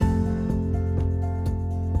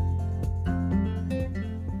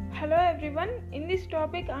everyone. In this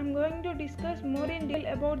topic, I am going to discuss more in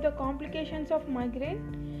detail about the complications of migraine.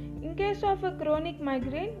 In case of a chronic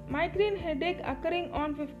migraine headache occurring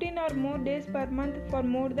on 15 or more days per month for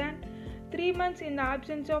more than 3 months in the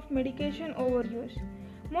absence of medication overuse.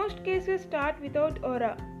 Most cases start without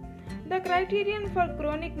aura. The criterion for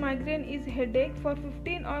chronic migraine is headache for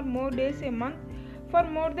 15 or more days a month for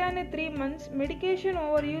more than 3 months. Medication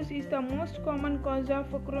overuse is the most common cause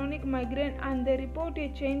of chronic migraine, and they report a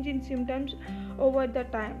change in symptoms over the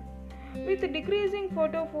time, with decreasing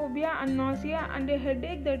photophobia and nausea and a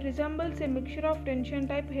headache that resembles a mixture of tension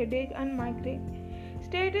type headache and migraine.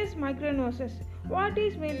 Status migrainosus. What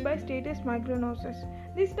is meant by status migrainosus?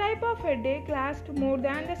 This type of headache lasts more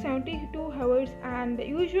than 72 hours, and the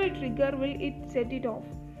usual trigger will set it off.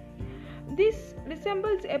 This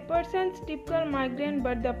resembles a person's typical migraine,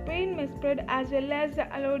 but the pain may spread as well as the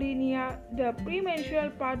allodynia. The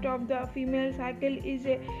premenstrual part of the female cycle is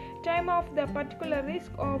a time of the particular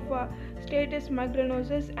risk of status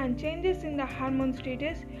migrainosus, and changes in the hormone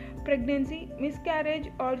status, pregnancy, miscarriage,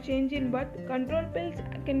 or change in birth control pills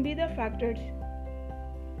can be the factors.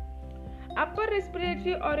 Upper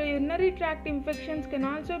respiratory or urinary tract infections can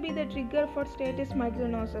also be the trigger for status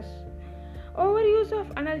migrainosus. Overuse of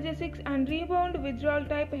analgesics and rebound withdrawal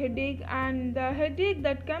type headache and the headache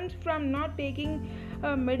that comes from not taking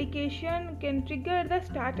medication can trigger the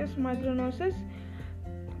status migrainosus.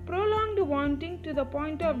 Prolonged vomiting to the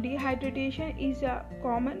point of dehydration is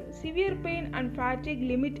common. Severe pain and fatigue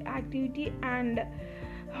limit activity, and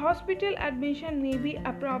hospital admission may be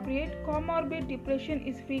appropriate. Comorbid depression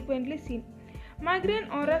is frequently seen.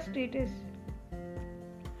 Migraine aura status.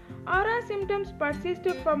 Aura symptoms persist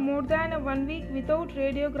for more than 1 week without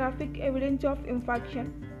radiographic evidence of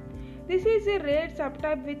infarction. This is a rare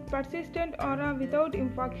subtype with persistent aura without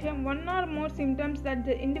infarction. One or more symptoms that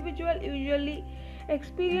the individual usually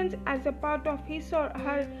experience as a part of his or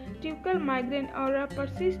her typical migraine aura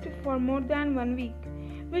persist for more than 1 week.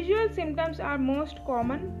 Visual symptoms are most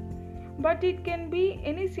common, but it can be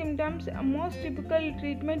any symptoms. Most typical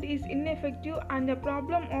treatment is ineffective, and the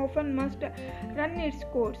problem often must run its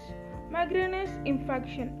course. Migrainous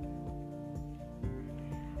infarction.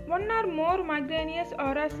 One or more migrainous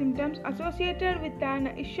aura symptoms associated with an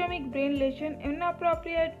ischemic brain lesion,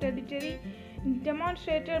 inappropriate territory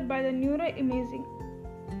demonstrated by the neuroimaging.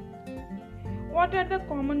 What are the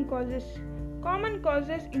common causes? Common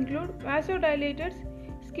causes include vasodilators,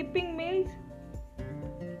 skipping meals,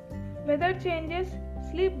 weather changes,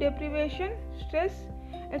 sleep deprivation, stress,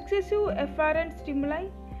 excessive efferent stimuli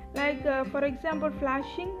like for example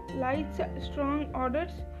flashing lights, strong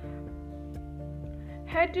odors,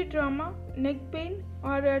 head trauma, neck pain,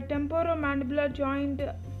 or temporomandibular joint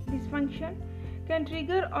dysfunction can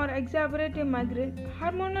trigger or exacerbate a migraine.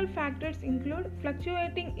 Hormonal factors include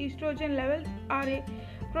fluctuating estrogen levels are a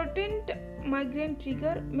potent migraine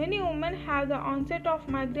trigger. Many women have the onset of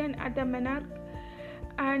migraine at the menarche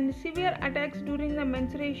and severe attacks during the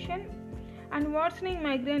menstruation and worsening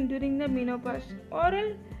migraine during the menopause.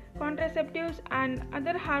 Oral contraceptives and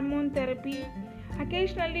other hormone therapy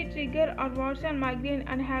occasionally trigger or worsen migraine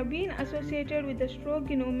and have been associated with a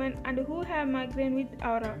stroke in women and who have migraine with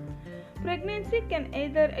aura. Pregnancy can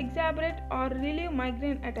either exacerbate or relieve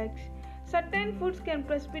migraine attacks. Certain foods can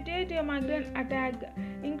precipitate a migraine attack,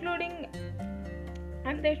 including,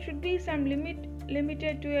 and there should be some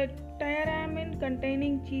limited to a tyramine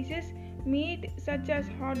containing cheeses, meat such as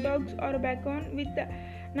hot dogs or bacon with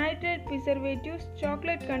nitrate preservatives,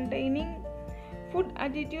 chocolate containing food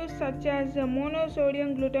additives such as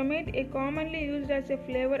monosodium glutamate, a commonly used as a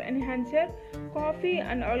flavor enhancer, coffee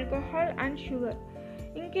and alcohol and sugar.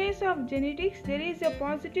 In case of genetics, there is a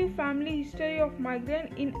positive family history of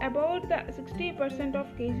migraine in about the 60%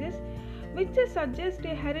 of cases, which suggests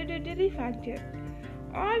a hereditary factor.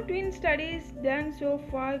 All twin studies done so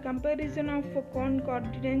far, comparison of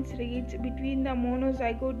concordance rates between the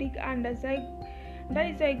monozygotic and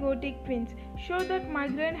dizygotic twins, show that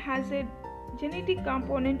migraine has a genetic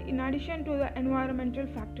component in addition to the environmental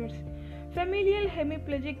factors. Familial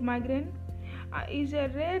hemiplegic migraine is a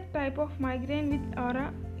rare type of migraine with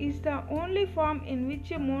aura, is the only form in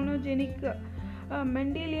which a monogenic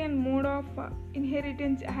Mendelian mode of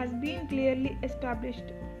inheritance has been clearly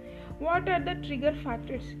established. What are the trigger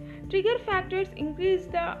factors? Trigger factors increase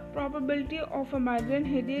the probability of a migraine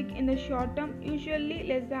headache in the short term, usually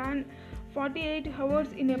less than 48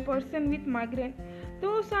 hours in a person with migraine.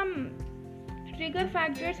 Though some trigger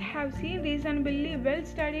factors have seen reasonably well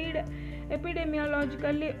studied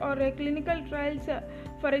epidemiologically or clinical trials,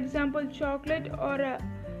 for example chocolate or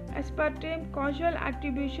aspartame, causal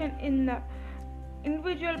attribution in the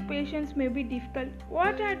individual patients may be difficult.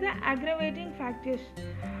 What are the aggravating factors?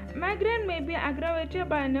 Migraine may be aggravated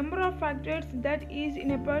by a number of factors, that is,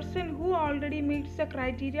 in a person who already meets the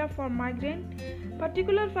criteria for migraine.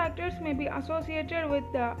 Particular factors may be associated with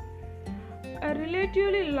a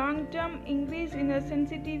relatively long-term increase in the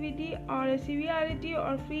sensitivity or severity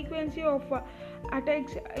or frequency of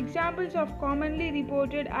attacks. Examples of commonly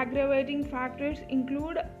reported aggravating factors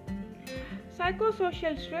include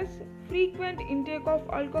psychosocial stress, frequent intake of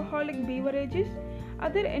alcoholic beverages,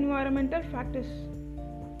 other environmental factors.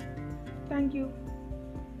 Thank you.